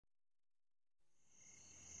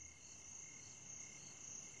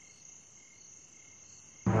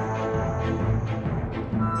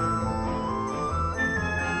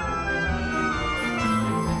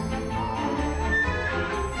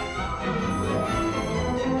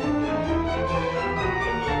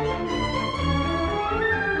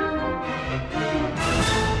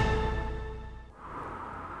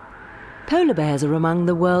Polar bears are among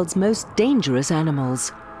the world's most dangerous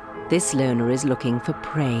animals. This loner is looking for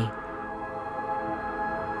prey.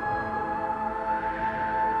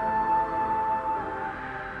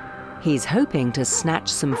 He's hoping to snatch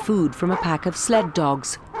some food from a pack of sled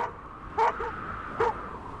dogs.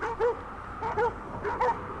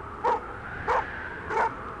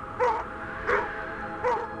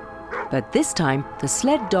 But this time, the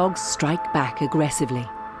sled dogs strike back aggressively.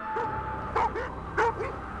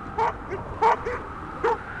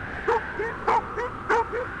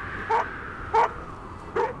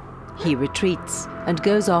 He retreats and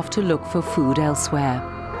goes off to look for food elsewhere.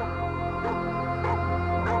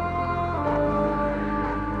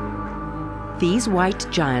 These white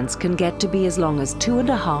giants can get to be as long as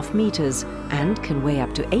 2.5 meters and can weigh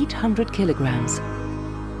up to 800 kilograms.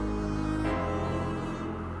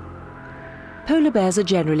 Polar bears are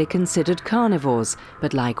generally considered carnivores,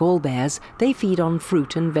 but like all bears, they feed on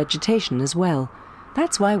fruit and vegetation as well.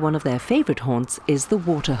 That's why one of their favorite haunts is the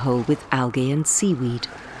waterhole with algae and seaweed.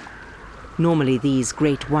 Normally these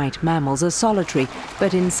great white mammals are solitary,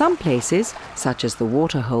 but in some places, such as the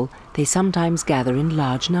waterhole, they sometimes gather in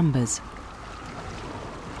large numbers.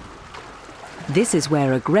 This is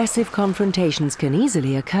where aggressive confrontations can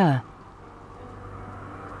easily occur.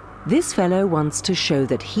 This fellow wants to show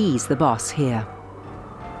that he's the boss here.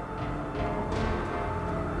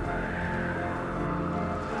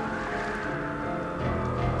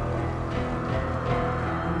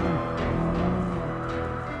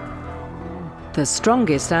 The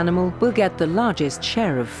strongest animal will get the largest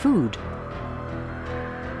share of food.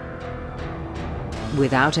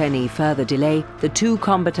 Without any further delay, the two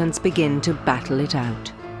combatants begin to battle it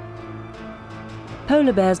out.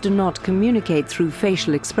 Polar bears do not communicate through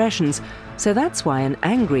facial expressions, so that's why an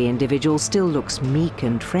angry individual still looks meek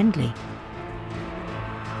and friendly.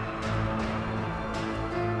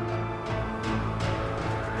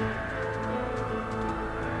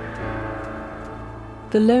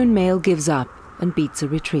 The lone male gives up and beats a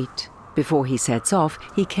retreat. Before he sets off,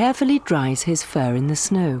 he carefully dries his fur in the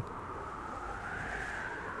snow.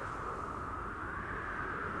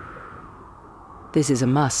 This is a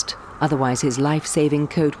must, otherwise his life-saving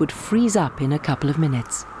coat would freeze up in a couple of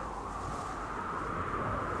minutes.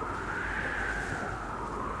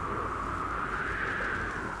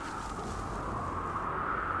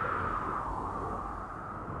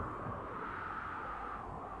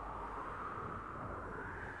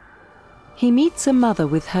 He meets a mother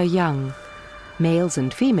with her young. Males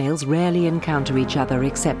and females rarely encounter each other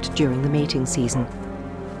except during the mating season.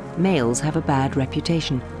 Males have a bad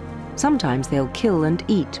reputation. Sometimes they'll kill and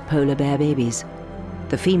eat polar bear babies.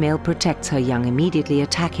 The female protects her young, immediately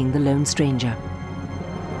attacking the lone stranger.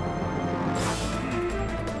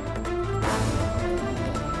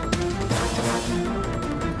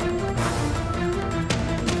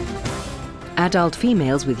 Adult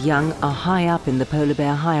females with young are high up in the polar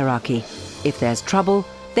bear hierarchy. If there's trouble,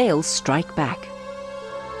 they'll strike back.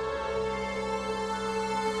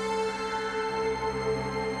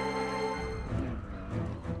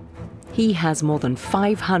 He has more than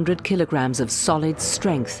 500 kilograms of solid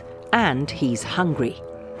strength, and he's hungry.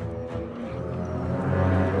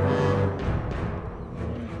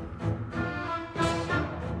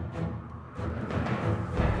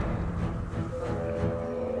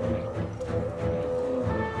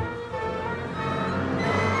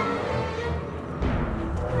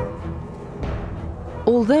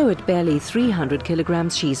 Although at barely 300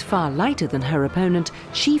 kilograms she's far lighter than her opponent,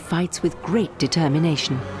 she fights with great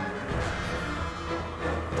determination.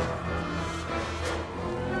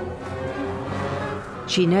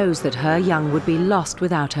 She knows that her young would be lost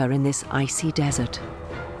without her in this icy desert.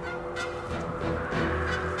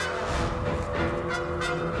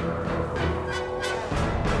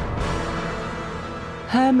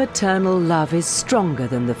 Her maternal love is stronger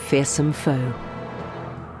than the fearsome foe.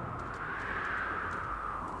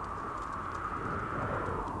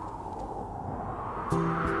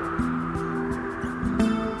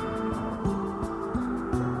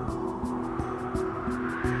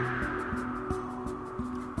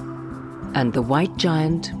 And the white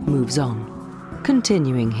giant moves on,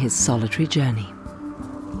 continuing his solitary journey.